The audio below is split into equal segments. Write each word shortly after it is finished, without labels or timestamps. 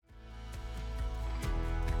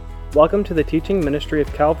Welcome to the teaching ministry of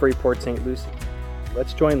Calvary Port St. Lucie.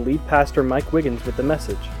 Let's join lead pastor Mike Wiggins with the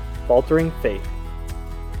message, Faltering Faith.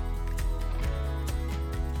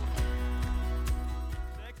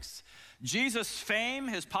 Jesus' fame,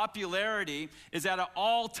 his popularity is at an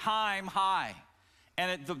all-time high.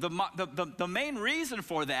 And the main reason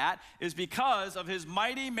for that is because of his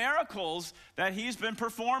mighty miracles that he's been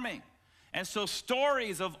performing. And so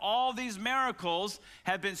stories of all these miracles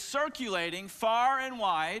have been circulating far and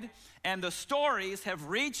wide, and the stories have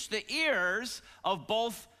reached the ears of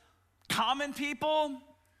both common people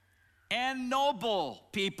and noble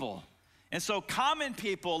people. And so common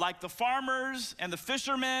people like the farmers and the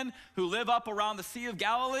fishermen who live up around the Sea of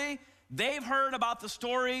Galilee, they've heard about the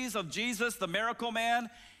stories of Jesus, the miracle man,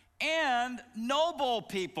 and noble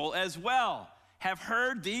people as well have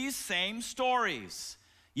heard these same stories.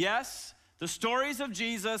 Yes, the stories of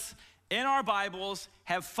Jesus in our Bibles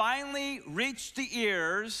have finally reached the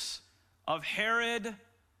ears of Herod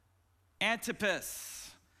Antipas.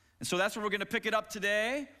 And so that's where we're going to pick it up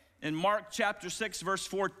today. In Mark chapter 6, verse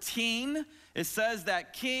 14, it says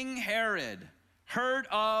that King Herod heard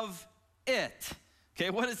of it. Okay,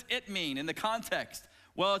 what does it mean in the context?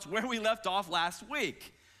 Well, it's where we left off last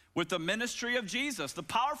week with the ministry of Jesus, the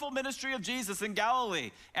powerful ministry of Jesus in Galilee.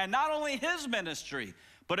 And not only his ministry,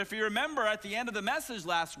 but if you remember at the end of the message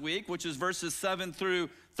last week, which is verses 7 through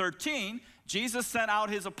 13, Jesus sent out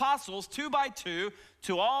his apostles 2 by 2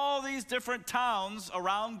 to all these different towns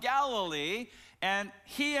around Galilee, and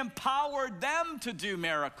he empowered them to do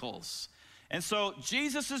miracles. And so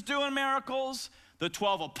Jesus is doing miracles. The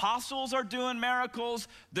 12 apostles are doing miracles.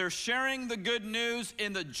 They're sharing the good news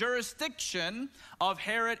in the jurisdiction of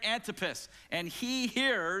Herod Antipas, and he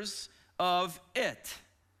hears of it.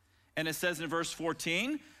 And it says in verse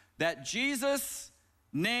 14 that Jesus'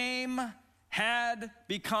 name had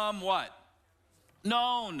become what?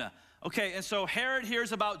 Known. Okay, and so Herod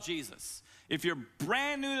hears about Jesus. If you're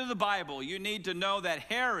brand new to the Bible, you need to know that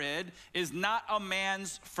Herod is not a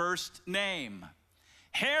man's first name.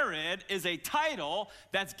 Herod is a title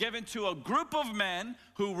that's given to a group of men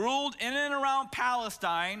who ruled in and around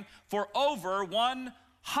Palestine for over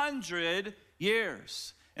 100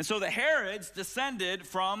 years. And so the Herods descended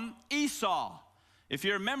from Esau. If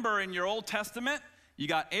you remember in your Old Testament, you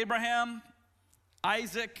got Abraham,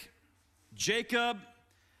 Isaac, Jacob.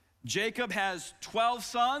 Jacob has 12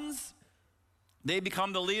 sons. They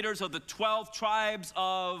become the leaders of the 12 tribes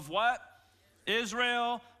of what?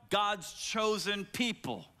 Israel, God's chosen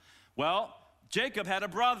people. Well, Jacob had a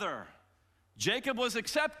brother. Jacob was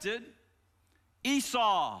accepted.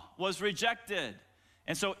 Esau was rejected.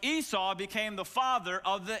 And so Esau became the father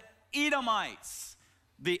of the Edomites,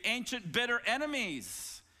 the ancient bitter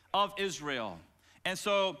enemies of Israel. And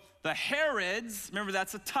so the Herods, remember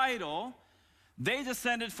that's a title, they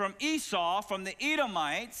descended from Esau, from the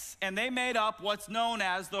Edomites, and they made up what's known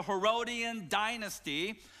as the Herodian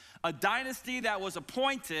dynasty, a dynasty that was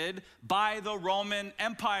appointed by the Roman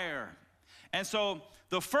Empire. And so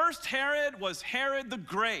the first Herod was Herod the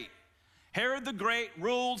Great. Herod the Great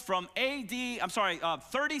ruled from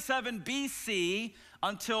 37 BC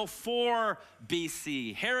until 4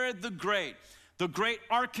 BC. Herod the Great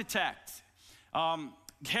architect.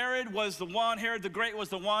 Herod the Great was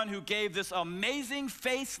the one who gave this amazing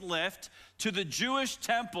facelift to the Jewish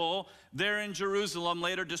temple there in Jerusalem,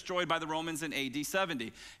 later destroyed by the Romans in AD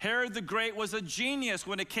 70. Herod the Great was a genius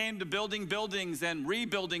when it came to building buildings and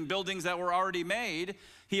rebuilding buildings that were already made.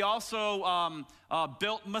 He also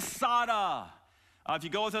built Masada. If you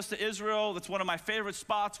go with us to Israel, that's one of my favorite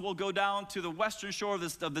spots. We'll go down to the western shore of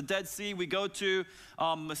the Dead Sea. We go to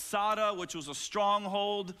Masada, which was a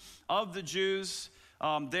stronghold of the Jews.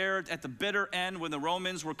 There at the bitter end when the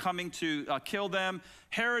Romans were coming to kill them.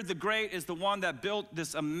 Herod the Great is the one that built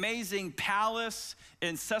this amazing palace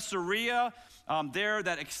in Caesarea there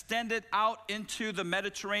that extended out into the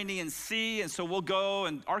Mediterranean Sea. And so we'll go,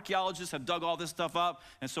 and archaeologists have dug all this stuff up,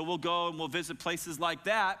 and so we'll go and we'll visit places like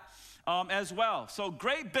that as well. So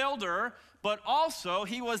great builder, but also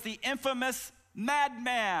he was the infamous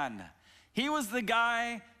madman. He was the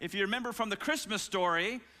guy, if you remember from the Christmas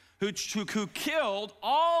story, who killed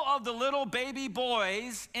all of the little baby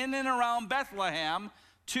boys in and around Bethlehem,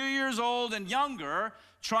 2 years old and younger,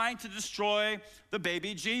 trying to destroy the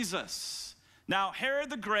baby Jesus. Now,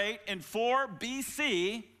 Herod the Great, in 4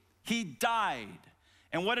 BC, he died.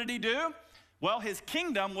 And what did he do? Well, his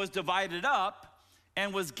kingdom was divided up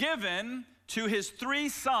and was given to his 3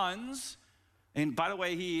 sons. And by the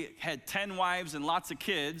way, he had 10 wives and lots of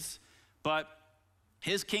kids, but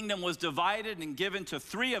his kingdom was divided and given to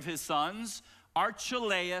 3 of his sons,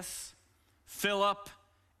 Archelaus, Philip,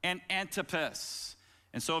 and Antipas.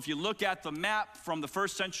 And so if you look at the map from the 1st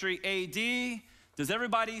century AD, does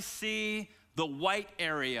everybody see the white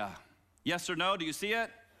area? Yes or no? Do you see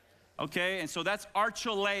it? Okay, and so that's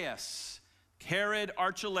Archelaus. Herod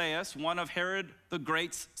Archelaus, one of Herod the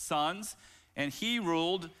Great's sons, and he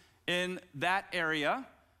ruled in that area,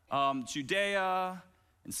 Judea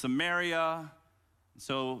and Samaria.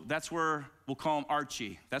 So that's where we'll call him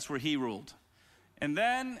Archie. That's where he ruled. And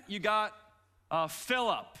then you got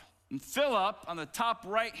Philip. And Philip, on the top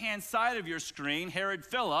right-hand side of your screen, Herod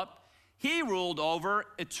Philip, he ruled over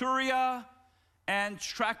Iturea and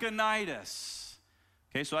Trachonitis.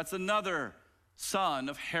 Okay, so that's another son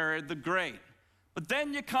of Herod the Great. But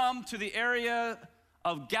then you come to the area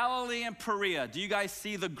of Galilee and Perea. Do you guys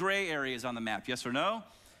see the gray areas on the map, yes or no?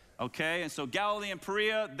 Okay, and so Galilee and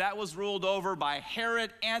Perea, that was ruled over by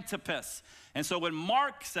Herod Antipas. And so when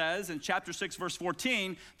Mark says in chapter 6, verse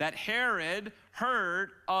 14, that Herod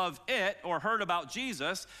heard of it, or heard about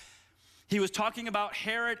Jesus, he was talking about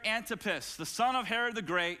Herod Antipas, the son of Herod the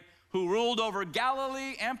Great, who ruled over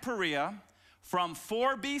Galilee and Perea from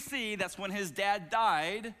 4 BC, that's when his dad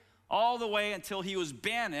died, all the way until he was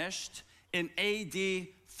banished in AD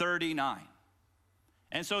 39.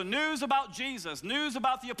 And so news about Jesus, news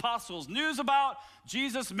about the apostles, news about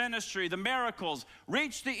Jesus' ministry, the miracles,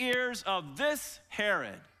 reached the ears of this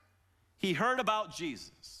Herod. He heard about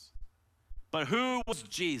Jesus. But who was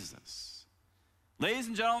Jesus? Ladies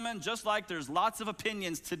and gentlemen, just like there's lots of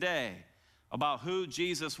opinions today about who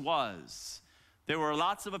Jesus was, there were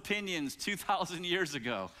lots of opinions 2,000 years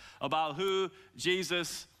ago about who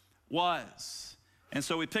Jesus was. And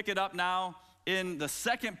so we pick it up now in the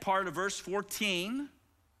second part of verse 14.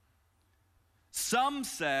 Some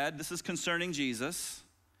said, this is concerning Jesus,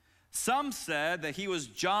 some said that he was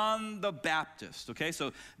John the Baptist. Okay,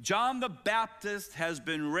 so John the Baptist has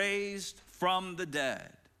been raised from the dead.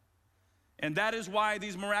 And that is why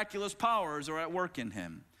these miraculous powers are at work in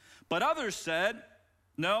him. But others said,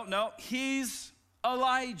 no, he's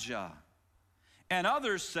Elijah. And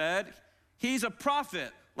others said, he's a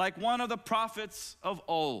prophet, like one of the prophets of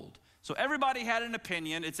old. So everybody had an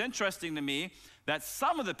opinion. It's interesting to me that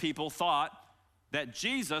some of the people thought that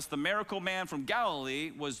Jesus, the miracle man from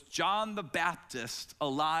Galilee, was John the Baptist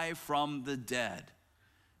alive from the dead.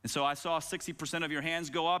 And so I saw 60% of your hands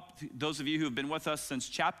go up, those of you who have been with us since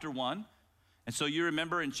chapter 1. And so you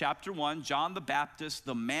remember in chapter 1, John the Baptist,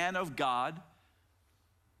 the man of God,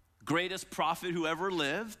 greatest prophet who ever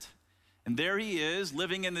lived. And there he is,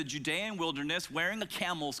 living in the Judean wilderness, wearing a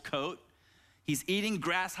camel's coat. He's eating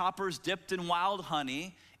grasshoppers dipped in wild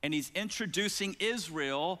honey, and he's introducing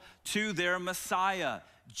Israel to their Messiah.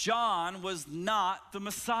 John was not the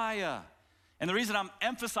Messiah. And the reason I'm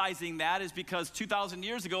emphasizing that is because 2,000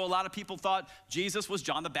 years ago, a lot of people thought Jesus was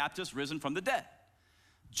John the Baptist risen from the dead.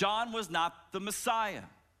 John was not the Messiah.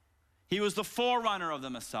 He was the forerunner of the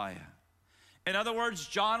Messiah. In other words,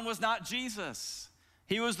 John was not Jesus.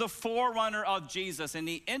 He was the forerunner of Jesus, and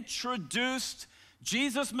he introduced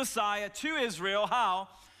Jesus Messiah to Israel. How?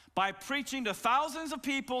 By preaching to thousands of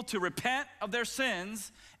people to repent of their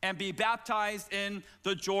sins and be baptized in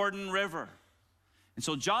the Jordan River. And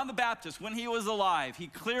so John the Baptist, when he was alive, he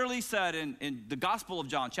clearly said in the Gospel of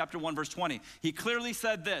John, chapter 1, verse 20, he clearly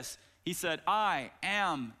said this. He said, I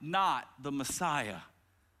am not the Messiah.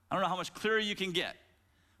 I don't know how much clearer you can get,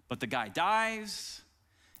 but the guy dies,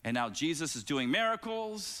 and now Jesus is doing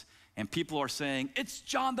miracles, and people are saying, it's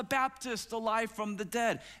John the Baptist alive from the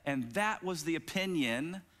dead. And that was the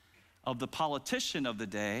opinion of the politician of the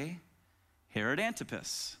day, Herod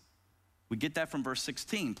Antipas. We get that from verse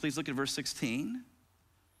 16. Please look at verse 16.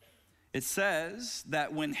 It says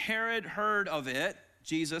that when Herod heard of it,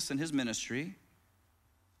 Jesus and his ministry,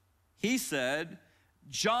 he said,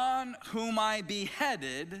 John, whom I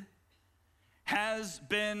beheaded, has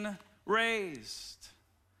been raised.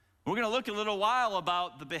 We're going to look a little while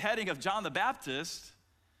about the beheading of John the Baptist,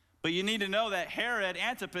 but you need to know that Herod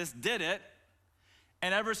Antipas did it.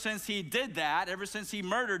 And ever since he did that, ever since he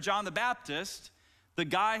murdered John the Baptist, the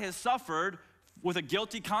guy has suffered with a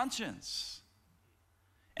guilty conscience.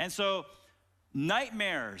 And so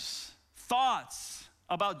nightmares, thoughts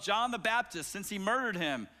about John the Baptist since he murdered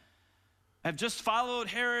him have just followed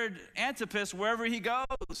Herod Antipas wherever he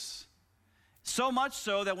goes. So much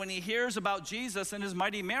so that when he hears about Jesus and his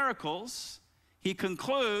mighty miracles, he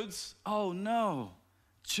concludes, oh no,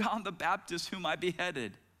 John the Baptist whom I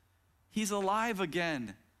beheaded, he's alive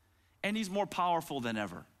again, and he's more powerful than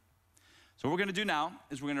ever. So what we're gonna do now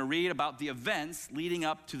is we're gonna read about the events leading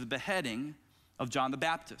up to the beheading of John the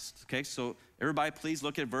Baptist. Okay, so everybody please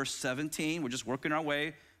look at verse 17. We're just working our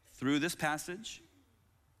way through this passage.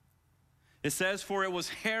 It says, for it was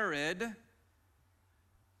Herod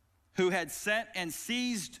who had sent and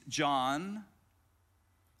seized John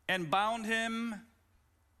and bound him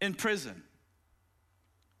in prison.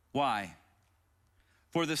 Why?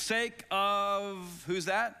 For the sake of, who's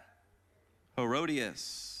that?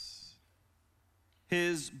 Herodias,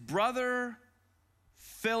 his brother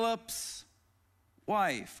Philip's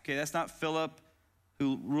wife. Okay, that's not Philip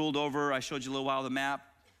who ruled over, I showed you a little while the map,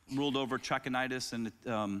 ruled over Trachonitis and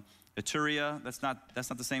Iturea. That's not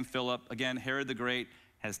the same Philip. Again, Herod the Great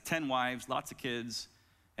has 10 wives, lots of kids.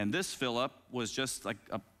 And this Philip was just like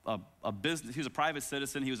a business, he was a private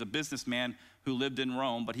citizen, he was a businessman who lived in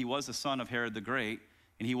Rome, but he was the son of Herod the Great,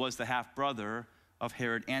 and he was the half-brother of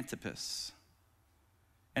Herod Antipas.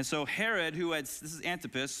 And so Herod, this is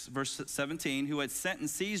Antipas, verse 17, who had sent and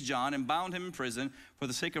seized John and bound him in prison for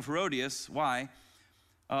the sake of Herodias. Why?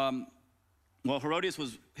 Well, Herodias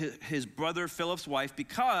was his brother Philip's wife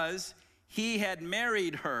because he had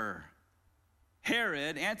married her.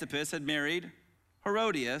 Herod, Antipas, had married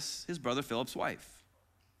Herodias, his brother Philip's wife.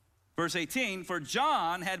 Verse 18, for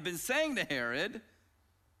John had been saying to Herod,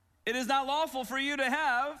 it is not lawful for you to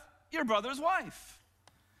have your brother's wife.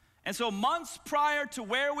 And so months prior to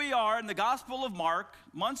where we are in the Gospel of Mark,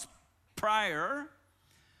 months prior,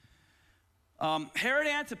 Herod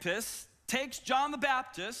Antipas takes John the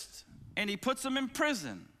Baptist and he puts him in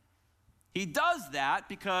prison. He does that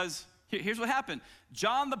because, here's what happened.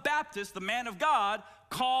 John the Baptist, the man of God,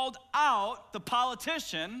 called out the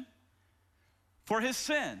politician for his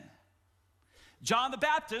sin. John the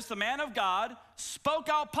Baptist, the man of God, spoke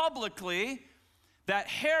out publicly that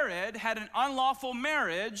Herod had an unlawful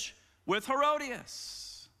marriage with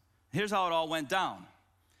Herodias. Here's how it all went down.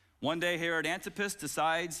 One day, Herod Antipas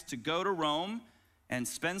decides to go to Rome and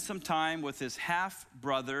spend some time with his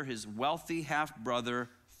half-brother, his wealthy half-brother,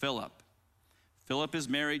 Philip. Philip is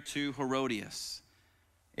married to Herodias.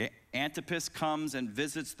 Antipas comes and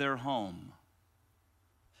visits their home.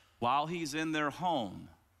 While he's in their home,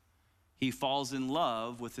 he falls in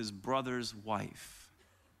love with his brother's wife.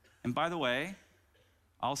 And by the way,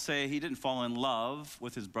 I'll say he didn't fall in love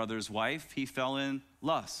with his brother's wife. He fell in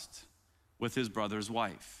lust with his brother's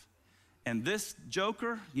wife. And this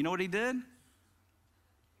joker, you know what he did?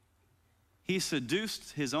 He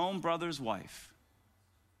seduced his own brother's wife.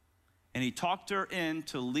 And he talked her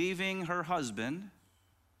into leaving her husband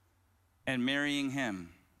and marrying him.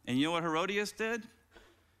 And you know what Herodias did?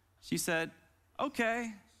 She said,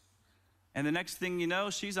 okay. And the next thing you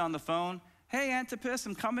know, she's on the phone. Hey, Antipas,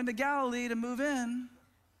 I'm coming to Galilee to move in.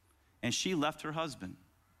 And she left her husband.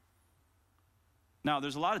 Now,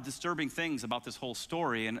 there's a lot of disturbing things about this whole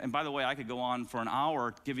story. And by the way, I could go on for an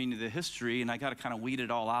hour giving you the history, and I got to kind of weed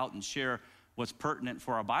it all out and share what's pertinent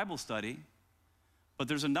for our Bible study. But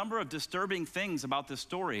there's a number of disturbing things about this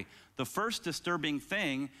story. The first disturbing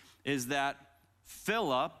thing is that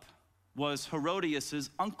Philip was Herodias'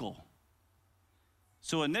 uncle.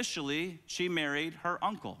 So initially, she married her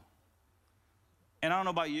uncle. And I don't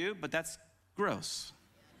know about you, but that's gross.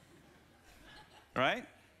 Right?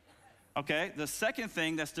 Okay, the second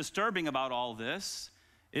thing that's disturbing about all this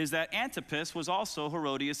is that Antipas was also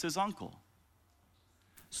Herodias' uncle.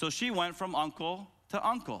 So she went from uncle to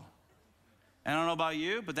uncle. And I don't know about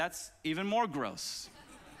you, but that's even more gross.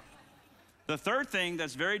 The third thing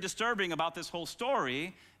that's very disturbing about this whole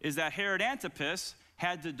story is that Herod Antipas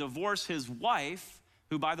had to divorce his wife,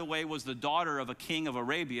 who, by the way, was the daughter of a king of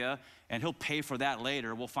Arabia, and he'll pay for that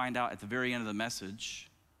later. We'll find out at the very end of the message.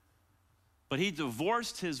 But he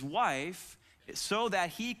divorced his wife so that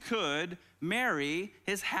he could marry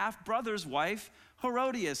his half-brother's wife,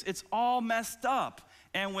 Herodias. It's all messed up.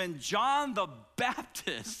 And when John the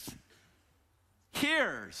Baptist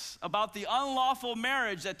hears about the unlawful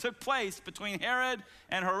marriage that took place between Herod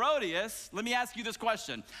and Herodias, let me ask you this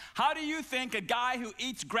question. How do you think a guy who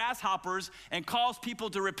eats grasshoppers and calls people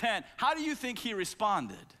to repent, how do you think he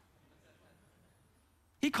responded?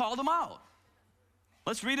 He called them out.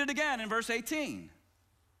 Let's read it again in verse 18.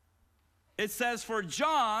 It says, for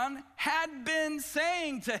John had been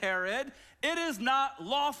saying to Herod, it is not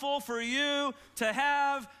lawful for you to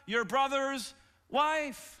have your brother's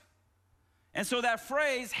wife. And so that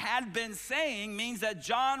phrase, had been saying, means that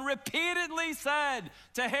John repeatedly said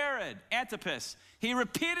to Herod Antipas, he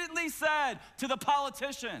repeatedly said to the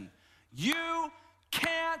politician, you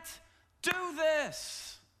can't do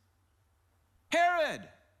this. Herod,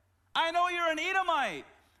 I know you're an Edomite,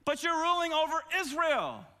 but you're ruling over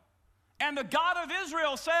Israel. And the God of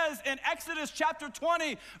Israel says in Exodus chapter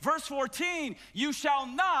 20, verse 14, you shall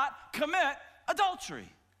not commit adultery.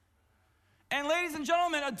 And ladies and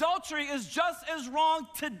gentlemen, adultery is just as wrong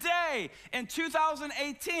today in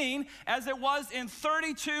 2018 as it was in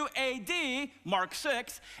 32 AD, Mark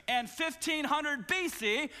 6, and 1500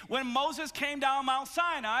 BC when Moses came down Mount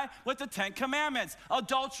Sinai with the 10 Commandments.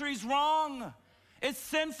 Adultery's wrong. It's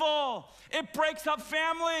sinful. It breaks up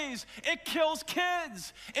families. It kills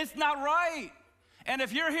kids. It's not right. And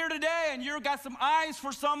if you're here today and you've got some eyes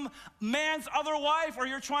for some man's other wife, or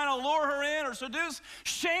you're trying to lure her in or seduce,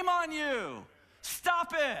 shame on you.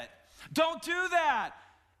 Stop it. Don't do that.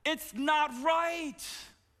 It's not right.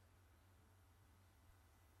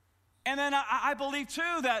 And then I believe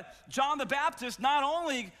too that John the Baptist not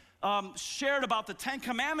only shared about the 10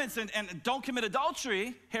 Commandments and don't commit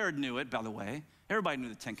adultery. Herod knew it, by the way. Everybody knew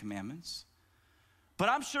the 10 Commandments. But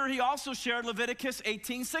I'm sure he also shared Leviticus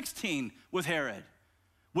 18:16 with Herod,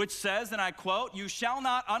 which says, and I quote, "You shall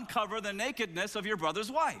not uncover the nakedness of your brother's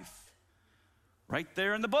wife." Right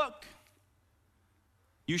there in the book.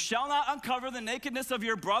 You shall not uncover the nakedness of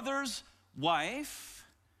your brother's wife.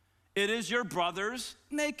 It is your brother's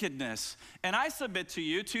nakedness. And I submit to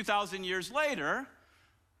you 2,000 years later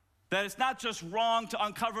that it's not just wrong to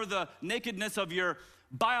uncover the nakedness of your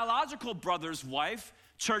biological brother's wife,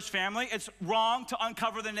 church family. It's wrong to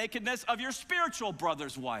uncover the nakedness of your spiritual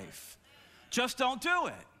brother's wife. Just don't do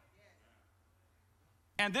it.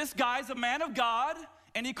 And this guy's a man of God,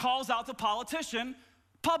 and he calls out the politician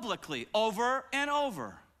publicly over and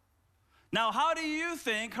over. Now, how do you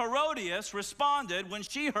think Herodias responded when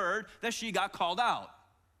she heard that she got called out?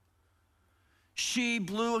 She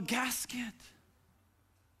blew a gasket.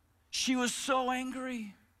 She was so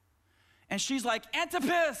angry. And she's like,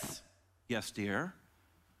 "Antipas." "Yes, dear."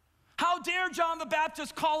 "How dare John the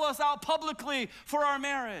Baptist call us out publicly for our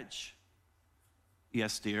marriage?"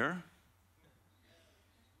 "Yes, dear."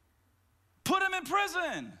 "Put him in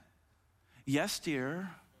prison." "Yes,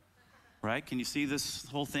 dear." Right? Can you see this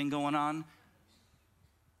whole thing going on?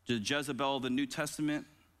 The Jezebel of the New Testament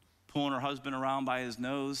pulling her husband around by his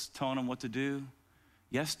nose, telling him what to do.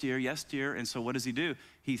 "Yes, dear, yes, dear." And so what does he do?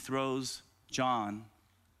 He throws John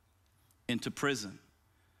into prison.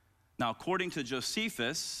 Now, according to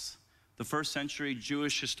Josephus, the first century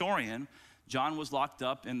Jewish historian, John was locked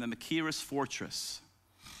up in the Machaerus fortress.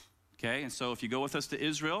 Okay, and so if you go with us to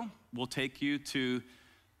Israel, we'll take you to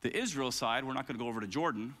the Israel side. We're not going to go over to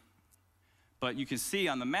Jordan. But you can see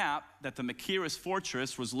on the map that the Machaerus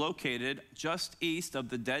fortress was located just east of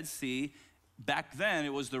the Dead Sea. Back then,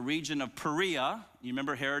 it was the region of Perea. You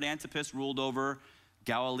remember Herod Antipas ruled over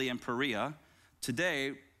Galilee and Perea.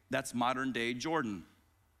 Today, that's modern-day Jordan.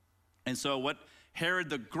 And so what Herod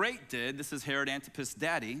the Great did, this is Herod Antipas'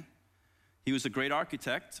 daddy, he was a great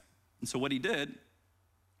architect. And so what he did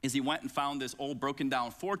is he went and found this old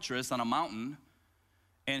broken-down fortress on a mountain,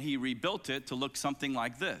 and he rebuilt it to look something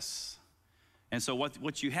like this. And so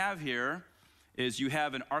what you have here is you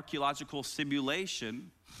have an archaeological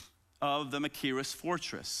simulation of the Machaerus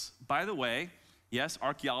fortress. By the way, yes,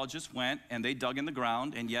 archaeologists went and they dug in the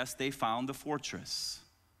ground, and yes, they found the fortress.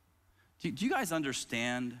 Do you guys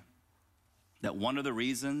understand that one of the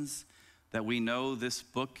reasons that we know this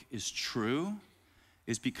book is true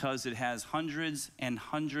is because it has hundreds and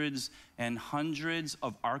hundreds and hundreds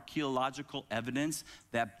of archaeological evidence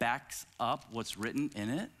that backs up what's written in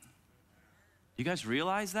it? You guys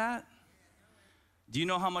realize that? Do you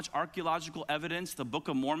know how much archaeological evidence the Book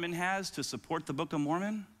of Mormon has to support the Book of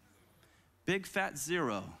Mormon? Big fat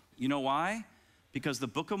zero. You know why? Because the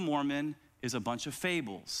Book of Mormon is a bunch of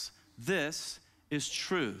fables. This is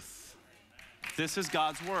truth. This is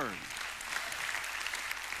God's word.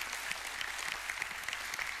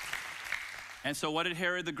 And so what did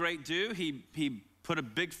Herod the Great do? He put a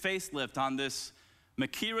big facelift on this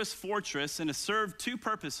Machaerus fortress, and it served two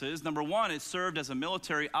purposes. Number one, it served as a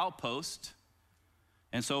military outpost.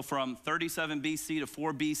 And so from 37 BC to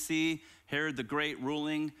 4 BC, Herod the Great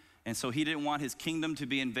ruling, and so he didn't want his kingdom to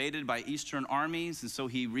be invaded by Eastern armies, and so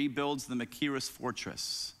he rebuilds the Machaerus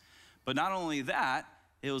fortress. But not only that,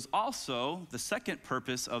 it was also, the second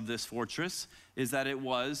purpose of this fortress is that it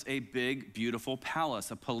was a big, beautiful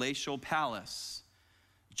palace, a palatial palace.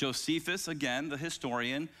 Josephus, again, the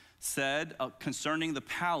historian, said concerning the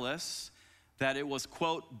palace that it was,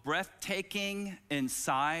 quote, breathtaking in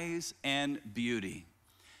size and beauty.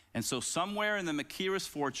 And so somewhere in the Machaerus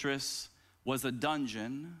fortress was a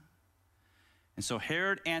dungeon. And so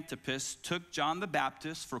Herod Antipas took John the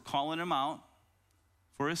Baptist for calling him out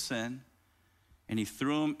for his sin, and he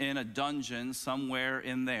threw him in a dungeon somewhere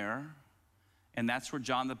in there. And that's where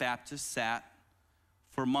John the Baptist sat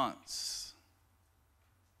for months.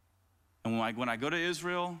 And when I go to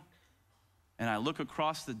Israel and I look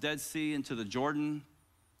across the Dead Sea into the Jordan,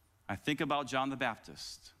 I think about John the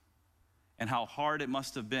Baptist and how hard it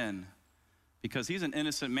must have been, because he's an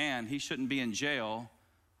innocent man. He shouldn't be in jail,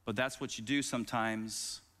 but that's what you do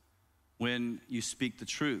sometimes when you speak the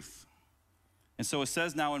truth. And so it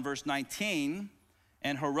says now in verse 19,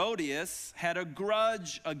 and Herodias had a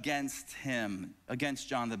grudge against him, against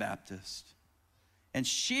John the Baptist. And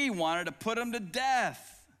she wanted to put him to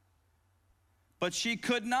death, but she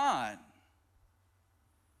could not.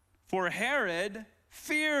 For Herod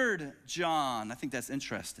feared John. I think that's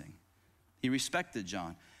interesting. He respected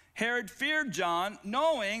John. Herod feared John,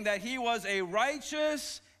 knowing that he was a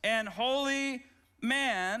righteous and holy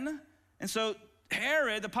man. And so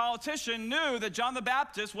Herod, the politician, knew that John the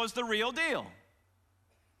Baptist was the real deal.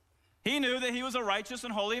 He knew that he was a righteous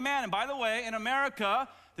and holy man. And by the way, in America,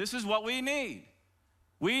 this is what we need.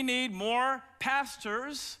 We need more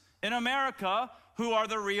pastors in America who are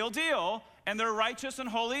the real deal, and they're righteous and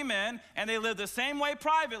holy men, and they live the same way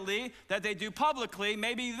privately that they do publicly.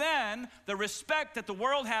 Maybe then the respect that the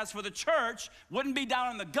world has for the church wouldn't be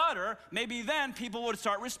down in the gutter. Maybe then people would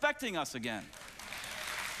start respecting us again.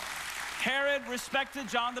 Herod respected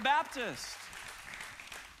John the Baptist.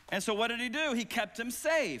 And so what did he do? He kept him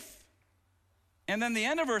safe. And then the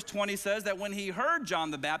end of verse 20 says that when he heard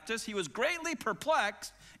John the Baptist, he was greatly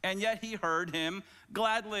perplexed, and yet he heard him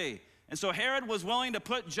gladly. And so Herod was willing to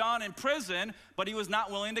put John in prison, but he was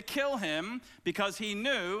not willing to kill him because he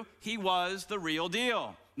knew he was the real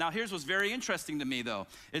deal. Now here's what's very interesting to me though.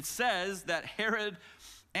 It says that Herod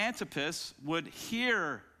Antipas would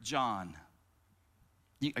hear John.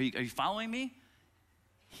 Are you following me?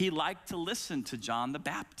 He liked to listen to John the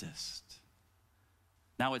Baptist.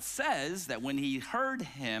 Now it says that when he heard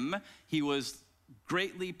him, he was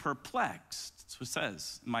greatly perplexed. That's what it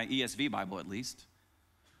says, in my ESV Bible at least.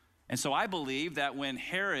 And so I believe that when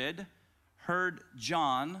Herod heard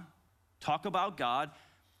John talk about God,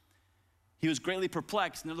 he was greatly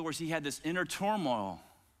perplexed. In other words, he had this inner turmoil.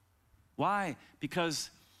 Why? Because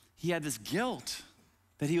he had this guilt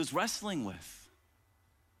that he was wrestling with.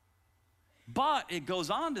 But it goes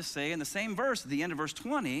on to say in the same verse, at the end of verse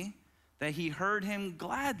 20, that he heard him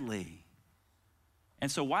gladly. And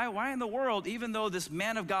so why in the world, even though this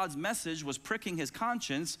man of God's message was pricking his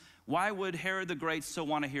conscience, why would Herod the Great still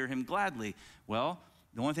want to hear him gladly? Well,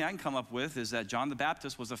 the only thing I can come up with is that John the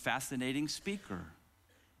Baptist was a fascinating speaker.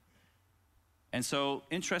 And so,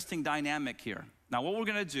 interesting dynamic here. Now, what we're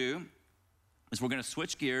going to do is we're going to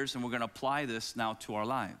switch gears and we're going to apply this now to our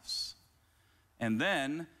lives. And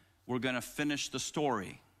then we're going to finish the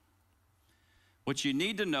story. What you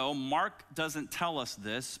need to know, Mark doesn't tell us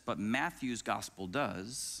this, but Matthew's gospel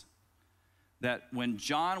does, that when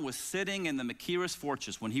John was sitting in the Machaerus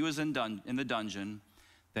fortress, when he was in the dungeon,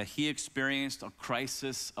 that he experienced a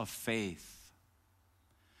crisis of faith.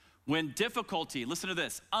 When difficulty, listen to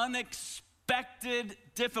this, unexpected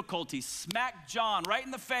difficulty smacked John right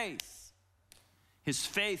in the face, his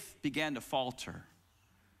faith began to falter.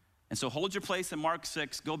 And so hold your place in Mark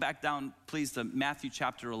 6. Go back down, please, to Matthew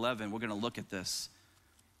chapter 11. We're going to look at this.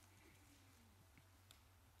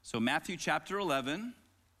 So Matthew chapter 11,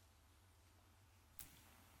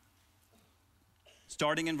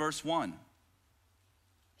 starting in verse 1.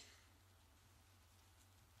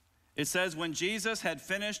 It says, when Jesus had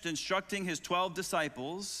finished instructing his 12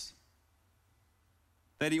 disciples,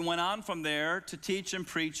 that he went on from there to teach and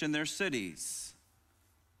preach in their cities.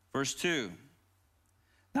 Verse 2.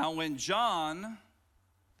 Now when John,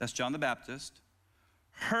 that's John the Baptist,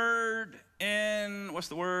 heard in, what's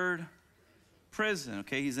the word? Prison,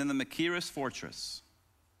 okay? He's in the Machaerus fortress,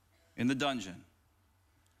 in the dungeon.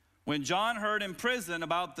 When John heard in prison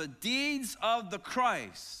about the deeds of the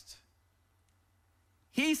Christ,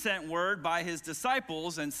 he sent word by his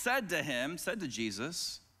disciples and said to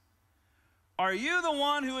Jesus, are you the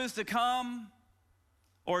one who is to come,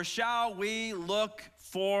 or shall we look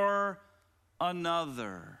for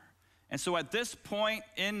another? And so at this point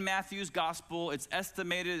in Matthew's gospel, it's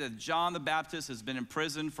estimated that John the Baptist has been in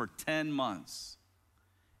prison for 10 months.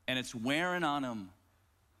 And it's wearing on him.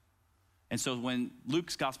 And so when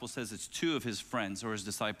Luke's gospel says it's 2 of his friends or his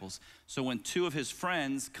disciples, so when 2 of his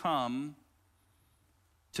friends come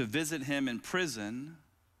to visit him in prison,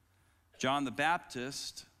 John the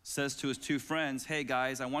Baptist says to his 2 friends, hey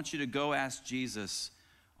guys, I want you to go ask Jesus,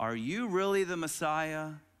 are you really the Messiah?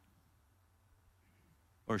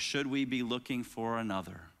 Or should we be looking for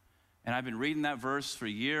another? And I've been reading that verse for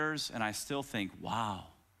years, and I still think, wow.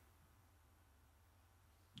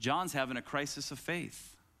 John's having a crisis of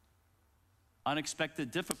faith.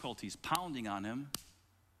 Unexpected difficulties pounding on him,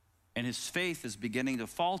 and his faith is beginning to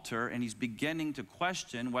falter, and he's beginning to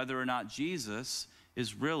question whether or not Jesus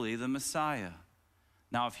is really the Messiah.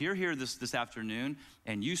 Now, if you're here this afternoon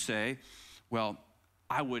and you say, well,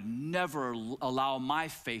 I would never allow my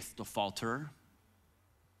faith to falter,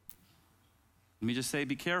 let me just say,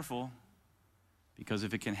 be careful, because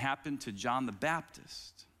if it can happen to John the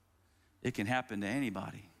Baptist, it can happen to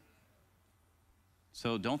anybody.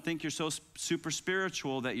 So don't think you're so super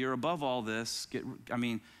spiritual that you're above all this.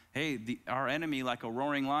 Hey, our enemy, like a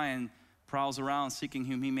roaring lion, prowls around seeking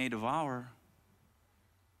whom he may devour.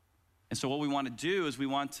 And so what we want to do is we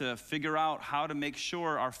want to figure out how to make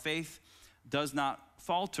sure our faith does not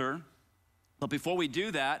falter. But before we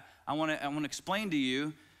do that, I want to explain to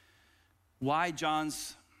you why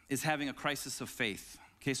John's is having a crisis of faith.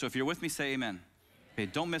 Okay, so if you're with me, say amen. Okay,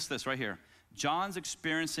 don't miss this right here. John's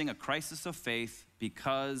experiencing a crisis of faith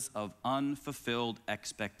because of unfulfilled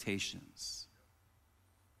expectations.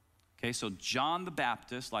 Okay, so John the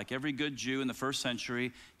Baptist, like every good Jew in the first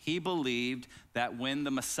century, he believed that when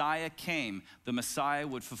the Messiah came, the Messiah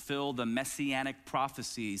would fulfill the messianic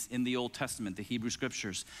prophecies in the Old Testament, the Hebrew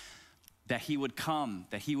Scriptures, that he would come,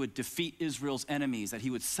 that he would defeat Israel's enemies, that he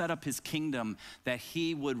would set up his kingdom, that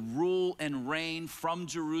he would rule and reign from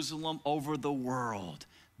Jerusalem over the world.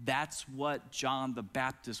 That's what John the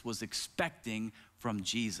Baptist was expecting from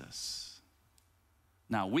Jesus.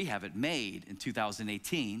 Now, we have it made in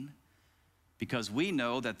 2018 because we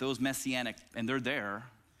know that those messianic, and they're there,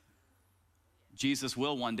 Jesus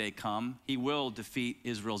will one day come. He will defeat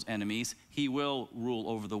Israel's enemies. He will rule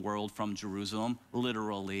over the world from Jerusalem,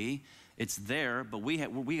 literally. It's there, but we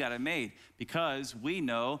got it made because we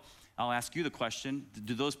know, I'll ask you the question,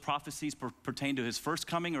 do those prophecies pertain to his first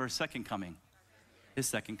coming or his second coming? His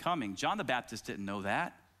second coming. John the Baptist didn't know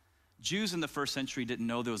that. Jews in the first century didn't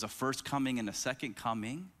know there was a first coming and a second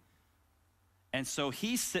coming. And so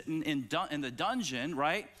he's sitting in the dungeon,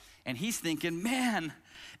 right? And he's thinking, man,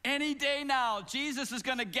 any day now, Jesus is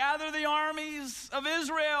gonna gather the armies of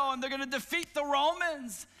Israel and they're gonna defeat the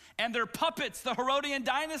Romans and their puppets, the Herodian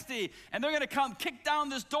dynasty, and they're gonna come kick down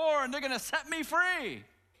this door and they're gonna set me free.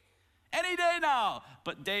 Any day now.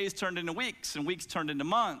 But days turned into weeks and weeks turned into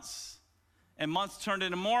months and months turned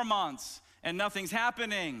into more months and nothing's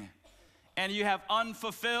happening. And you have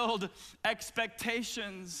unfulfilled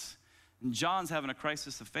expectations. And John's having a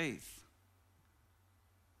crisis of faith.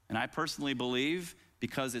 And I personally believe,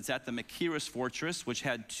 because it's at the Machaerus fortress, which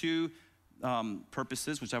had two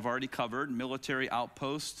purposes, which I've already covered: military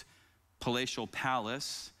outpost, palatial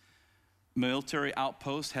palace. Military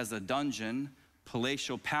outpost has a dungeon,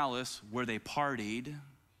 palatial palace where they partied.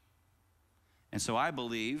 And so I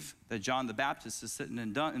believe that John the Baptist is sitting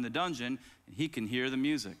in the dungeon and he can hear the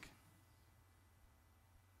music.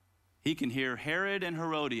 He can hear Herod and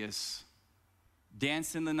Herodias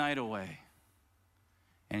dancing the night away.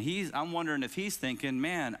 And I'm wondering if he's thinking,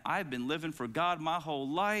 man, I've been living for God my whole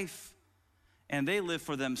life, and they live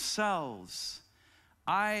for themselves.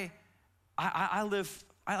 I live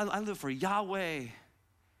for Yahweh,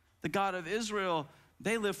 the God of Israel.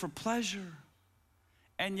 They live for pleasure.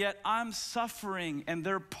 And yet I'm suffering and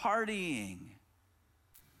they're partying.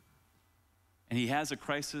 And he has a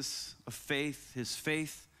crisis of faith. His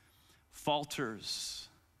faith falters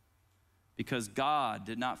because God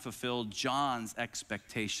did not fulfill John's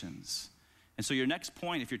expectations. And so your next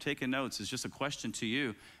point, if you're taking notes, is just a question to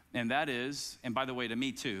you. And that is, and by the way, to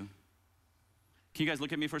me too. Can you guys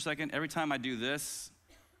look at me for a second? Every time I do this,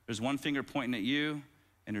 there's one finger pointing at you,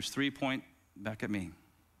 and there's three pointing back at me.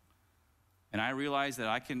 And I realize that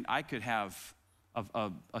I could have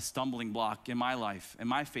a stumbling block in my life, and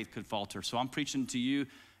my faith could falter. So I'm preaching to you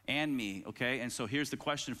and me, okay? And so here's the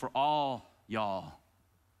question for all y'all.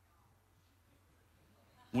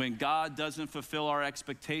 When God doesn't fulfill our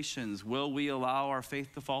expectations, will we allow our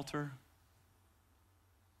faith to falter?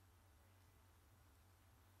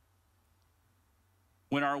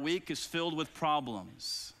 When our week is filled with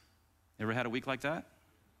problems. Ever had a week like that?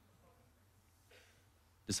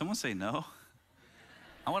 Did someone say no?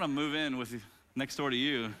 I want to move in with next door to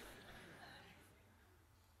you.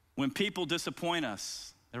 When people disappoint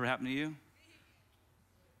us, ever happened to you?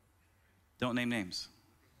 Don't name names.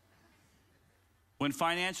 When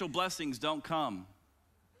financial blessings don't come.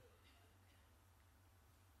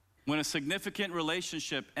 When a significant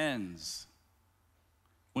relationship ends.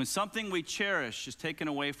 When something we cherish is taken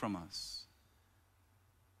away from us.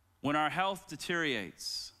 When our health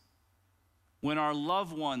deteriorates. When our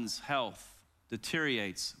loved one's health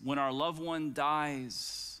deteriorates. When our loved one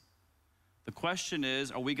dies. The question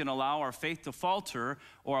is, are we going to allow our faith to falter,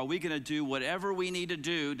 or are we going to do whatever we need to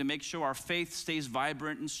do to make sure our faith stays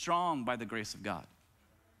vibrant and strong by the grace of God?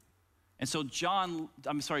 And so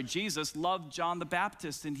Jesus loved John the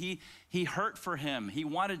Baptist, and he hurt for him. He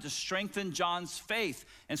wanted to strengthen John's faith.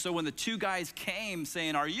 And so when the two guys came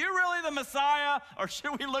saying, "Are you really the Messiah, or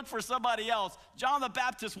should we look for somebody else?" John the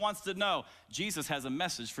Baptist wants to know. Jesus has a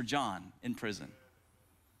message for John in prison.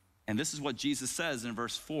 And this is what Jesus says in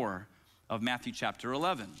verse 4 of Matthew chapter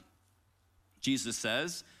 11. Jesus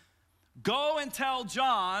says, "Go and tell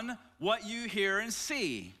John what you hear and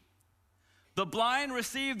see. The blind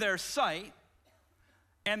receive their sight,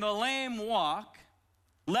 and the lame walk.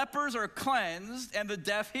 Lepers are cleansed, and the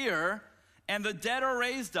deaf hear, and the dead are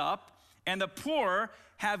raised up, and the poor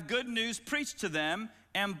have good news preached to them.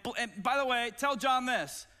 And by the way, tell John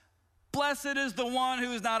this: blessed is the one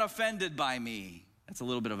who is not offended by me." That's a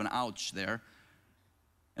little bit of an ouch there.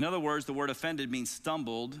 In other words, the word offended means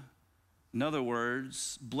stumbled. In other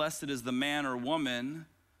words, blessed is the man or woman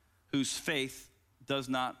whose faith does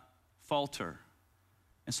not falter.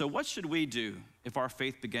 And so what should we do if our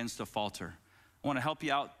faith begins to falter? I want to help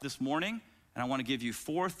you out this morning, and I want to give you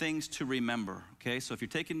 4 things to remember, okay? So if you're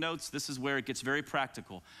taking notes, this is where it gets very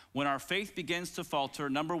practical. When our faith begins to falter,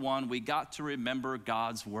 number 1, we got to remember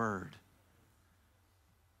God's word.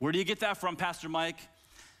 Where do you get that from, Pastor Mike?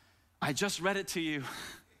 I just read it to you.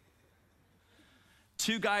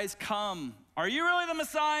 2 guys come. "Are you really the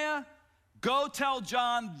Messiah? Go tell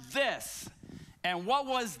John this." And what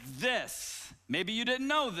was this? Maybe you didn't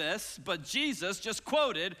know this, but Jesus just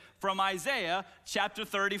quoted from Isaiah chapter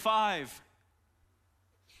 35.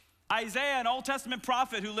 Isaiah, an Old Testament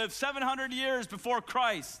prophet who lived 700 years before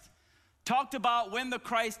Christ, talked about when the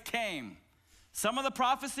Christ came. Some of the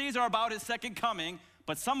prophecies are about his second coming,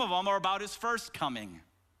 but some of them are about his first coming.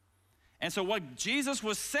 And so what Jesus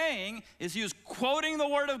was saying is he was quoting the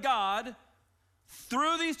word of God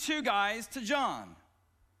through these 2 guys to John.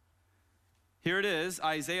 Here it is,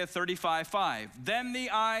 Isaiah 35:5. "Then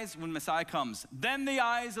the eyes," when Messiah comes, "then the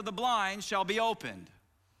eyes of the blind shall be opened."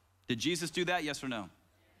 Did Jesus do that, yes or no?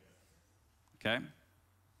 Okay.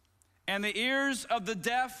 "And the ears of the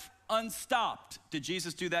deaf unstopped." Did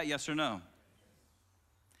Jesus do that, yes or no?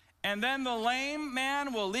 "And then the lame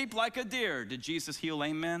man will leap like a deer." Did Jesus heal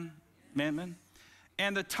lame men?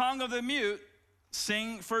 "And the tongue of the mute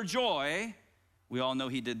sing for joy." We all know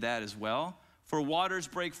he did that as well. "For waters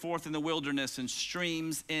break forth in the wilderness and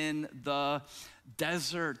streams in the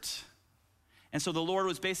desert." And so the Lord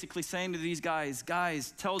was basically saying to these guys,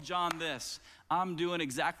 tell John this. I'm doing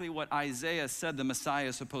exactly what Isaiah said the Messiah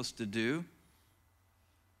is supposed to do.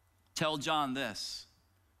 Tell John this: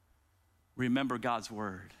 remember God's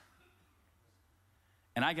word.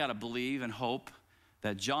 And I gotta believe and hope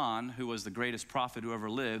that John, who was the greatest prophet who ever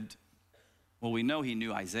lived, well, we know he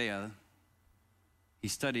knew Isaiah. He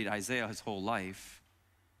studied Isaiah his whole life.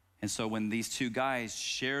 And so when these 2 guys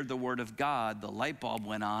shared the word of God, the light bulb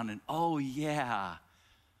went on, and oh yeah,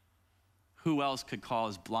 who else could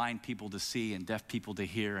cause blind people to see and deaf people to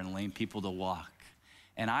hear and lame people to walk?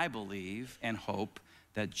 And I believe and hope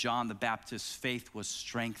that John the Baptist's faith was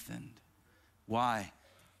strengthened. Why?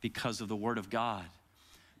 Because of the word of God.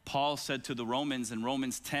 Paul said to the Romans in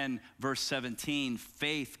Romans 10, verse 17,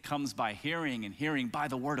 faith comes by hearing, and hearing by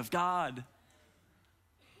the word of God.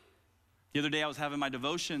 The other day I was having my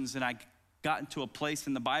devotions, and I got into a place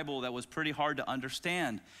in the Bible that was pretty hard to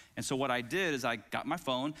understand. And so what I did is I got my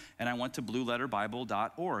phone and I went to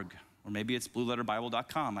blueletterbible.org, or maybe it's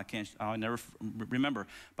blueletterbible.com. I never remember.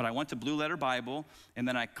 But I went to Blue Letter Bible, and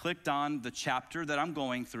then I clicked on the chapter that I'm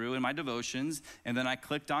going through in my devotions, and then I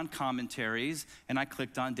clicked on commentaries, and I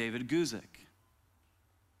clicked on David Guzik.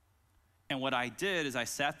 And what I did is I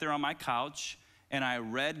sat there on my couch, and I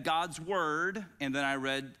read God's word, and then I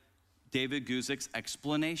read David Guzik's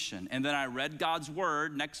explanation. And then I read God's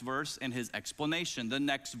word, next verse, and his explanation. The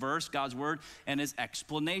next verse, God's word, and his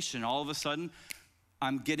explanation. All of a sudden,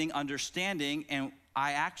 I'm getting understanding, and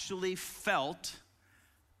I actually felt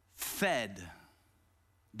fed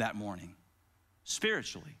that morning,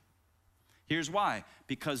 spiritually. Here's why.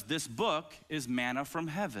 Because this book is manna from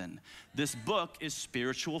heaven. This book is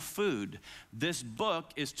spiritual food. This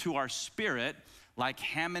book is to our spirit like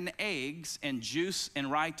ham and eggs and juice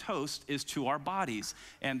and rye toast is to our bodies.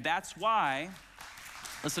 And that's why,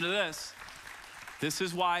 listen to this. This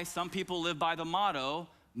is why some people live by the motto,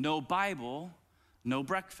 no Bible, no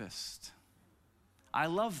breakfast. I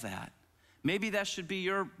love that. Maybe that should be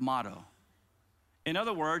your motto. In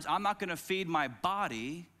other words, I'm not gonna feed my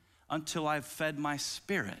body until I've fed my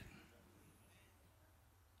spirit.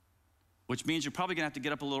 Which means you're probably gonna have to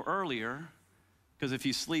get up a little earlier, because if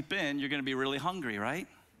you sleep in, you're gonna be really hungry, right?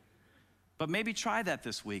 But maybe try that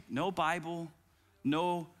this week. No Bible,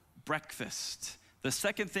 no breakfast. The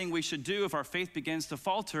second thing we should do if our faith begins to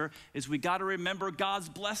falter is we got to remember God's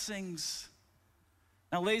blessings.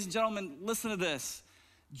 Now, ladies and gentlemen, listen to this.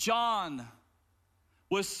 John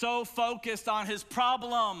was so focused on his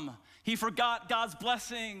problem, he forgot God's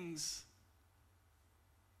blessings.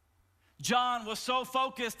 John was so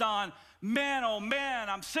focused on, man, oh man,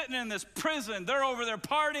 I'm sitting in this prison. They're over there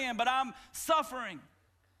partying, but I'm suffering.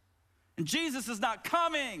 And Jesus is not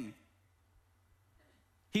coming.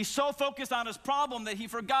 He's so focused on his problem that he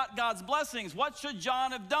forgot God's blessings. What should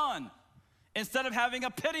John have done? Instead of having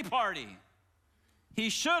a pity party, he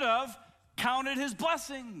should have counted his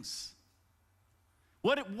blessings.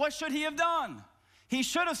 What should he have done? He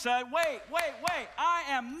should have said, wait, I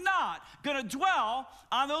am not gonna dwell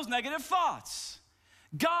on those negative thoughts.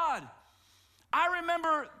 God, I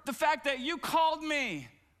remember the fact that you called me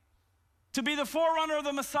to be the forerunner of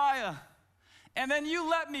the Messiah, and then you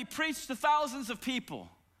let me preach to thousands of people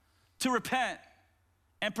to repent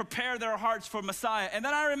and prepare their hearts for Messiah. And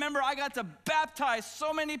then I remember I got to baptize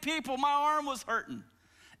so many people, my arm was hurting.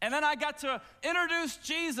 And then I got to introduce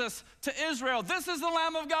Jesus to Israel. This is the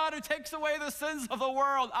Lamb of God who takes away the sins of the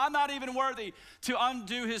world. I'm not even worthy to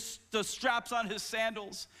undo the straps on his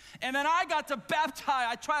sandals. And then I got to baptize.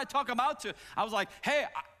 I tried to talk him out to. I was like, hey,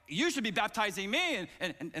 you should be baptizing me.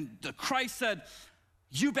 And Christ said,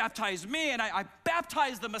 you baptized me, and I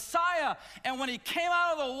baptized the Messiah. And when he came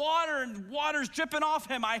out of the water and water's dripping off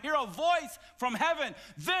him, I hear a voice from heaven,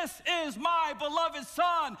 this is my beloved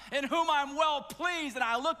Son in whom I'm well pleased. And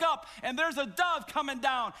I look up, and there's a dove coming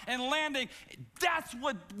down and landing. That's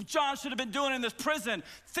what John should have been doing in this prison,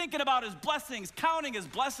 thinking about his blessings, counting his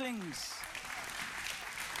blessings.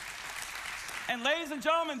 And ladies and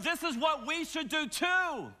gentlemen, this is what we should do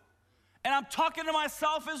too. And I'm talking to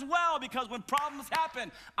myself as well, because when problems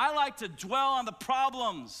happen, I like to dwell on the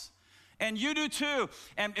problems. And you do too.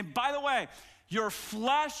 And by the way, your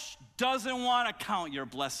flesh doesn't want to count your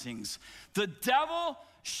blessings. The devil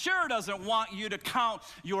sure doesn't want you to count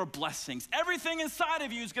your blessings. Everything inside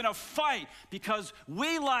of you is going to fight, because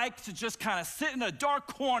we like to just kind of sit in a dark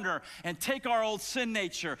corner and take our old sin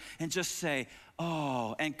nature and just say,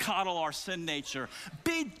 oh, and coddle our sin nature.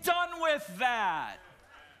 Be done with that.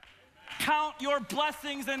 Count your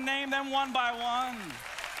blessings and name them one by one.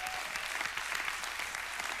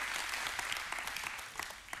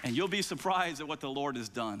 And you'll be surprised at what the Lord has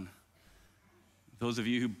done. Those of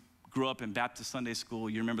you who grew up in Baptist Sunday school,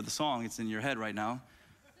 you remember the song, it's in your head right now.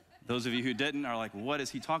 Those of you who didn't are like, what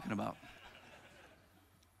is he talking about?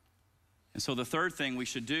 And so the third thing we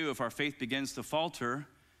should do if our faith begins to falter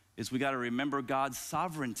is we got to remember God's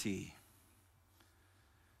sovereignty.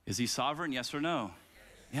 Is he sovereign? Yes or no?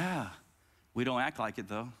 Yeah. We don't act like it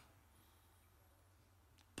though.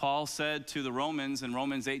 Paul said to the Romans in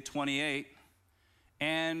Romans 8:28,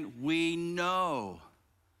 and we know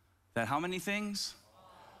that how many things?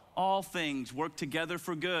 All things work together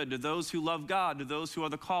for good to those who love God, to those who are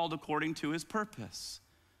the called according to his purpose.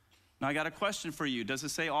 Now I got a question for you. Does it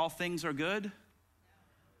say all things are good?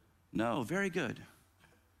 No, very good.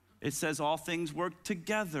 It says all things work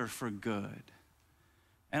together for good.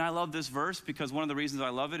 And I love this verse because one of the reasons I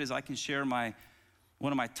love it is I can share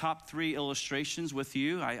one of my top 3 illustrations with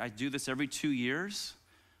you. I do this every 2 years,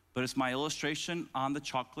 but it's my illustration on the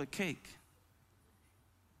chocolate cake.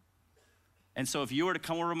 And so if you were to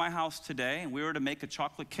come over to my house today and we were to make a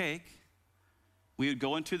chocolate cake, we would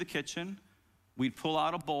go into the kitchen, we'd pull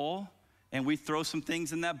out a bowl, and we'd throw some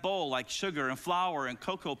things in that bowl like sugar and flour and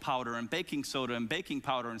cocoa powder and baking soda and baking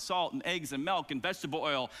powder and salt and eggs and milk and vegetable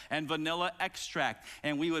oil and vanilla extract.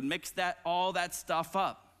 And we would mix all that stuff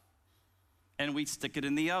up and we'd stick it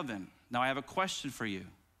in the oven. Now I have a question for you.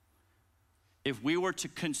 If we were to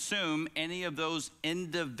consume any of those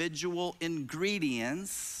individual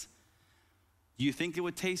ingredients, do you think it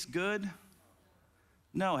would taste good?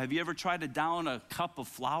 No. Have you ever tried to down a cup of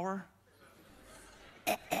flour?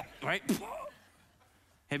 Right?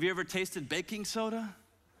 Have you ever tasted baking soda?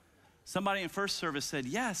 Somebody in first service said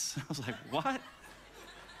yes. I was like, what?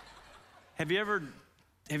 Have you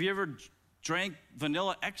ever drank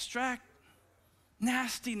vanilla extract?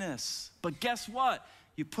 Nastiness. But guess what?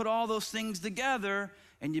 You put all those things together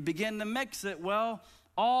and you begin to mix it. Well,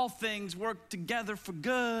 all things work together for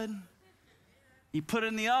good. You put it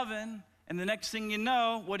in the oven, and the next thing you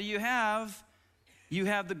know, what do you have? You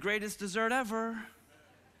have the greatest dessert ever.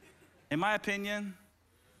 In my opinion,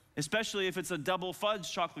 especially if it's a double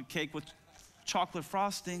fudge chocolate cake with chocolate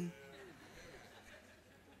frosting.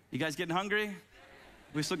 You guys getting hungry?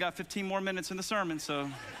 We still got 15 more minutes in the sermon, so.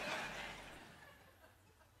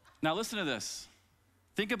 Now listen to this.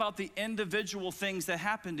 Think about the individual things that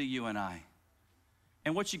happen to you and I.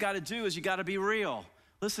 And what you got to do is you got to be real.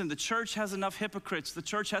 Listen, the church has enough hypocrites. The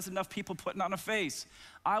church has enough people putting on a face.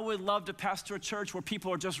 I would love to pastor a church where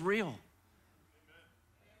people are just real.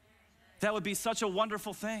 That would be such a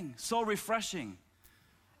wonderful thing, so refreshing.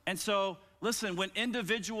 And so, listen, when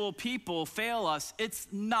individual people fail us, it's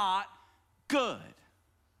not good.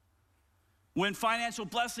 When financial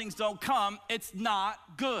blessings don't come, it's not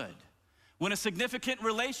good. When a significant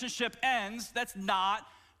relationship ends, that's not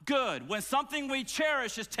good. When something we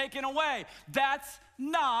cherish is taken away, that's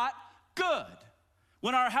not good.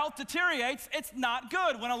 When our health deteriorates, it's not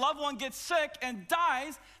good. When a loved one gets sick and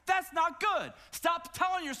dies, that's not good. Stop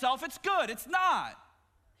telling yourself it's good. It's not.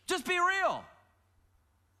 Just be real.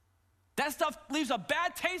 That stuff leaves a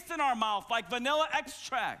bad taste in our mouth like vanilla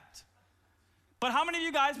extract. But how many of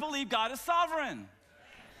you guys believe God is sovereign?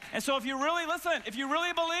 And so if you really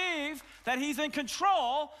believe that he's in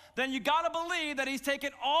control, then you gotta believe that he's taken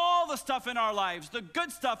all the stuff in our lives, the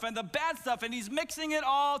good stuff and the bad stuff, and he's mixing it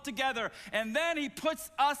all together. And then he puts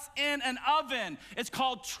us in an oven. It's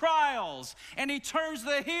called trials. And he turns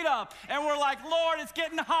the heat up, and we're like, Lord, it's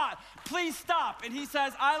getting hot. Please stop. And he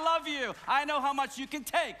says, I love you. I know how much you can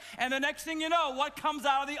take. And the next thing you know, what comes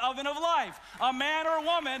out of the oven of life? A man or a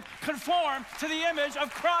woman conformed to the image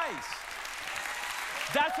of Christ.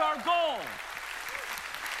 That's our goal.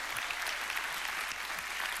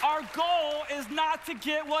 Our goal is not to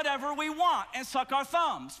get whatever we want and suck our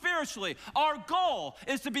thumb spiritually. Our goal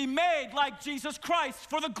is to be made like Jesus Christ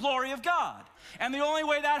for the glory of God. And the only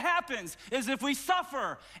way that happens is if we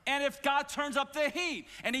suffer and if God turns up the heat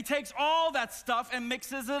and he takes all that stuff and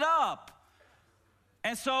mixes it up.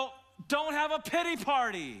 And so don't have a pity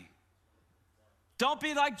party. Don't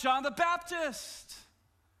be like John the Baptist.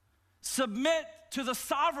 Submit to the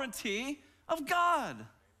sovereignty of God.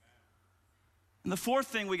 And the fourth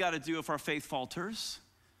thing we got to do if our faith falters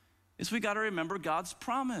is we got to remember God's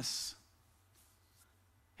promise.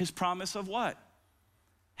 His promise of what?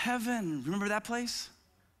 Heaven. Remember that place?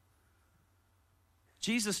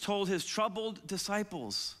 Jesus told his troubled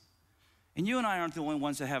disciples, and you and I aren't the only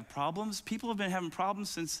ones that have problems. People have been having problems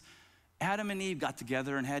since Adam and Eve got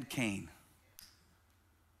together and had Cain.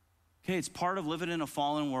 Okay, it's part of living in a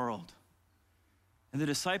fallen world. And the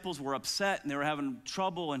disciples were upset and they were having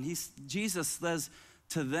trouble, and Jesus says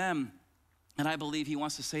to them, and I believe he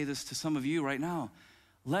wants to say this to some of you right now,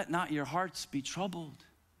 let not your hearts be troubled.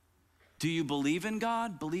 Do you believe in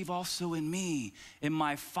God? Believe also in me. In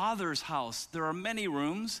my Father's house, there are many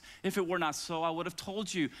rooms. If it were not so, I would have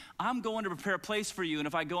told you. I'm going to prepare a place for you, and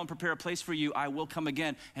if I go and prepare a place for you, I will come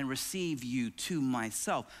again and receive you to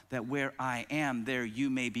myself, that where I am, there you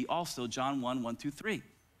may be also. John 1:1-3.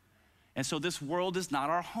 And so this world is not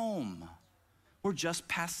our home. We're just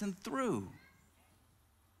passing through.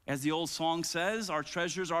 As the old song says, our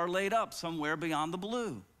treasures are laid up somewhere beyond the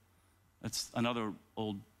blue. That's another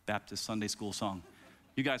old Baptist Sunday school song.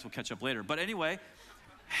 You guys will catch up later. But anyway,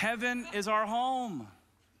 heaven is our home.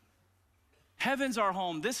 Heaven's our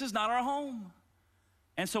home. This is not our home.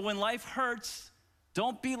 And so when life hurts,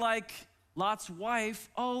 don't be like Lot's wife,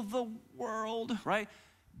 oh, the world, right?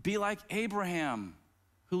 Be like Abraham,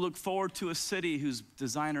 who looked forward to a city whose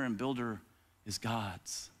designer and builder is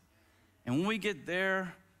God's. And when we get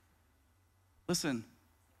there, listen,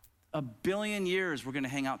 1 billion years we're gonna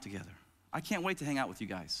hang out together. I can't wait to hang out with you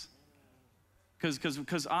guys.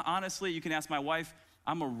 Because honestly, you can ask my wife,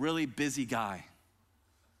 I'm a really busy guy.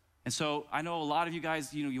 And so I know a lot of you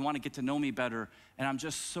guys, you wanna get to know me better, and I'm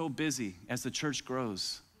just so busy as the church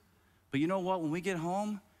grows. But you know what, when we get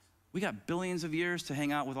home, we got billions of years to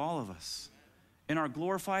hang out with all of us in our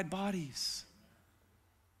glorified bodies.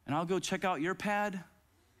 And I'll go check out your pad.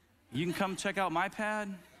 You can come check out my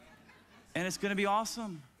pad. And it's gonna be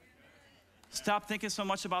awesome. Stop thinking so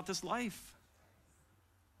much about this life.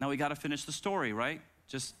 Now we gotta finish the story, right?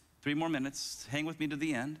 Just 3 more minutes. Hang with me to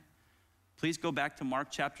the end. Please go back to Mark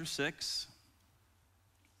chapter 6.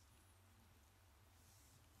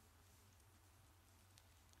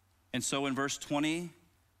 And so in verse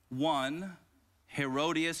 21,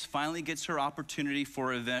 Herodias finally gets her opportunity for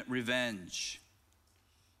revenge.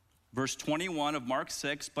 Verse 21 of Mark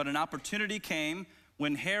 6, but an opportunity came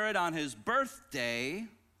when Herod on his birthday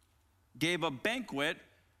gave a banquet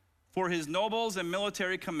for his nobles and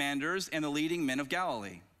military commanders and the leading men of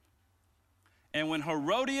Galilee. And when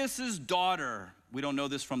Herodias' daughter, we don't know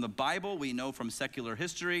this from the Bible, we know from secular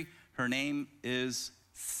history, her name is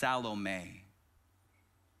Salome.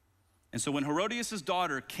 And so when Herodias'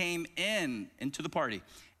 daughter came into the party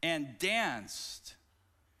and danced,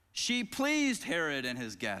 she pleased Herod and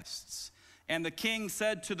his guests. And the king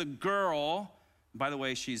said to the girl, by the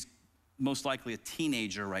way, she's most likely a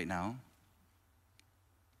teenager right now,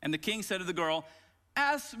 And the king said to the girl,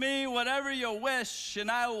 "Ask me whatever you wish, and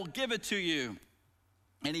I will give it to you."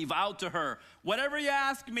 And he vowed to her, "Whatever you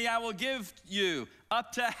ask me, I will give you,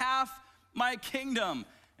 up to half my kingdom."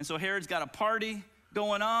 And so Herod's got a party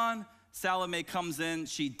going on. Salome comes in,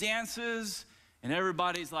 she dances, and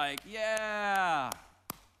everybody's like, yeah.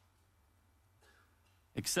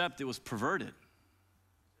 Except it was perverted.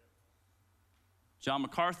 John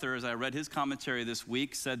MacArthur, as I read his commentary this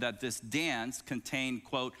week, said that this dance contained,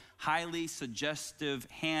 quote, highly suggestive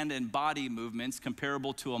hand and body movements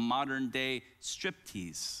comparable to a modern day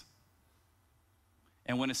striptease.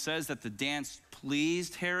 And when it says that the dance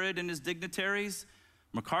pleased Herod and his dignitaries,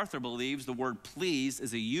 MacArthur believes the word please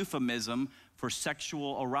is a euphemism for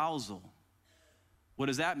sexual arousal. What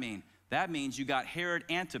does that mean? That means you got Herod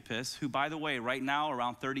Antipas, who, by the way, right now,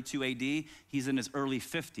 around 32 AD, he's in his early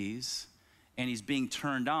 50s, and he's being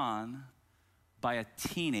turned on by a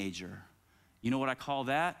teenager. You know what I call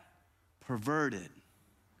that? Perverted.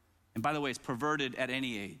 And by the way, it's perverted at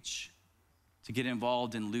any age to get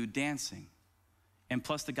involved in lewd dancing. And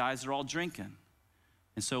plus the guys are all drinking.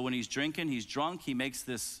 And so when he's drinking, he's drunk, he makes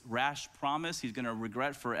this rash promise he's gonna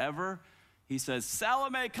regret forever. He says,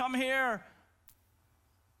 "Salome, come here.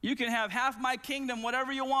 You can have half my kingdom,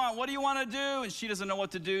 whatever you want. What do you want to do?" And she doesn't know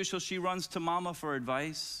what to do, so she runs to mama for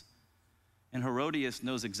advice. And Herodias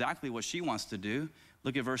knows exactly what she wants to do.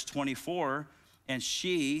 Look at verse 24. And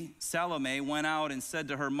she, Salome, went out and said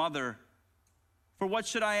to her mother, "For what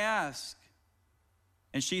should I ask?"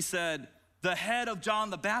 And she said, "The head of John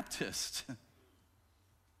the Baptist."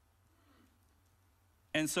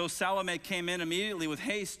 And so Salome came in immediately with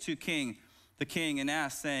haste to the king and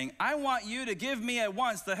asked, saying, "I want you to give me at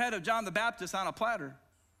once the head of John the Baptist on a platter."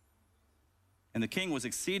 And the king was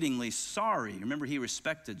exceedingly sorry. Remember, he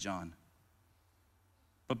respected John.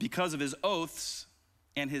 But because of his oaths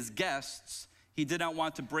and his guests, he did not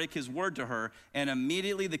want to break his word to her. And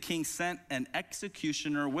immediately the king sent an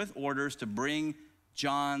executioner with orders to bring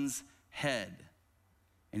John's head.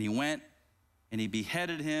 And he went and he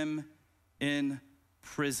beheaded him in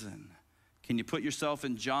prison. Can you put yourself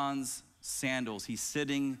in John's sandals? He's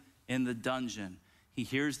sitting in the dungeon. He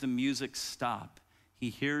hears the music stop. He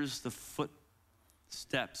hears the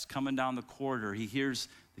footsteps coming down the corridor. He hears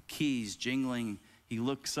the keys jingling. He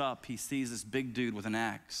looks up. He sees this big dude with an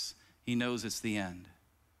axe. He knows it's the end.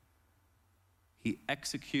 He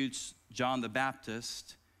executes John the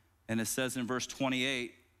Baptist, and it says in verse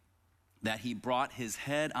 28 that he brought his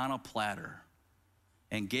head on a platter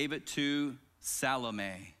and gave it to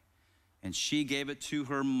Salome, and she gave it to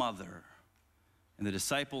her mother. And the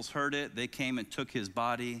disciples heard it. They came and took his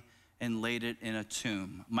body and laid it in a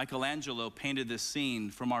tomb. Michelangelo painted this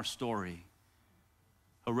scene from our story.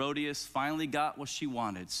 Herodias finally got what she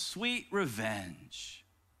wanted, sweet revenge.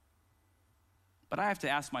 But I have to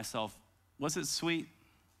ask myself, was it sweet?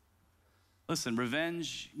 Listen,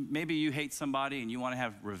 revenge, maybe you hate somebody and you want to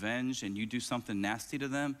have revenge and you do something nasty to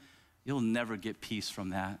them. You'll never get peace from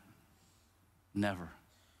that. Never.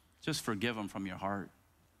 Just forgive them from your heart.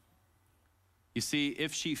 You see,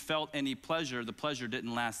 if she felt any pleasure, the pleasure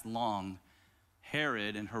didn't last long.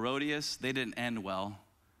 Herod and Herodias, they didn't end well.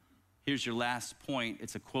 Here's your last point.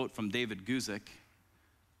 It's a quote from David Guzik.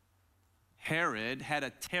 Herod had a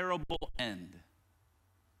terrible end.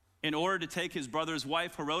 In order to take his brother's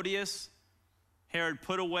wife, Herodias, Herod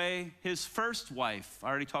put away his first wife. I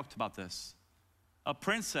already talked about this. A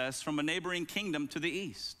princess from a neighboring kingdom to the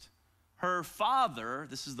east. Her father,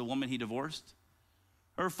 this is the woman he divorced,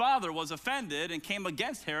 her father was offended and came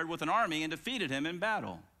against Herod with an army and defeated him in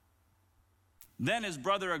battle. Then his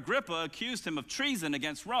brother Agrippa accused him of treason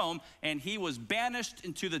against Rome, and he was banished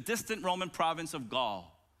into the distant Roman province of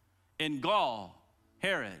Gaul. In Gaul,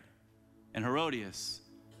 Herod and Herodias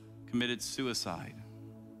committed suicide.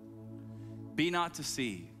 Be not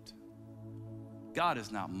deceived. God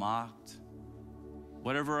is not mocked.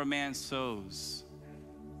 Whatever a man sows,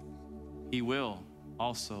 he will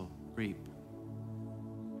also reap.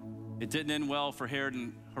 It didn't end well for Herod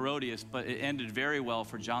and Herodias, but it ended very well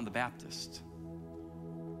for John the Baptist.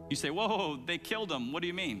 You say, whoa, they killed him. What do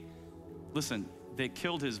you mean? Listen, they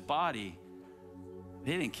killed his body.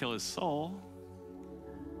 They didn't kill his soul.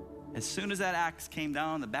 As soon as that axe came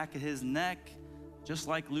down the back of his neck, just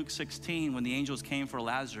like Luke 16, when the angels came for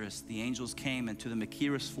Lazarus, the angels came into the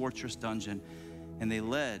Machaerus fortress dungeon, and they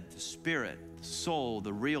led the spirit, the soul,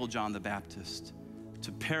 the real John the Baptist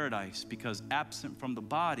to paradise, because absent from the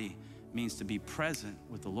body means to be present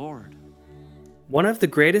with the Lord. One of the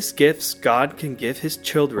greatest gifts God can give his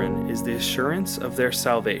children is the assurance of their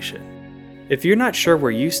salvation. If you're not sure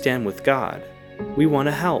where you stand with God, we want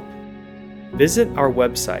to help. Visit our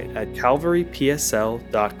website at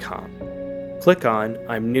calvarypsl.com. Click on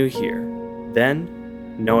I'm New Here,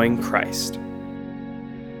 then Knowing Christ.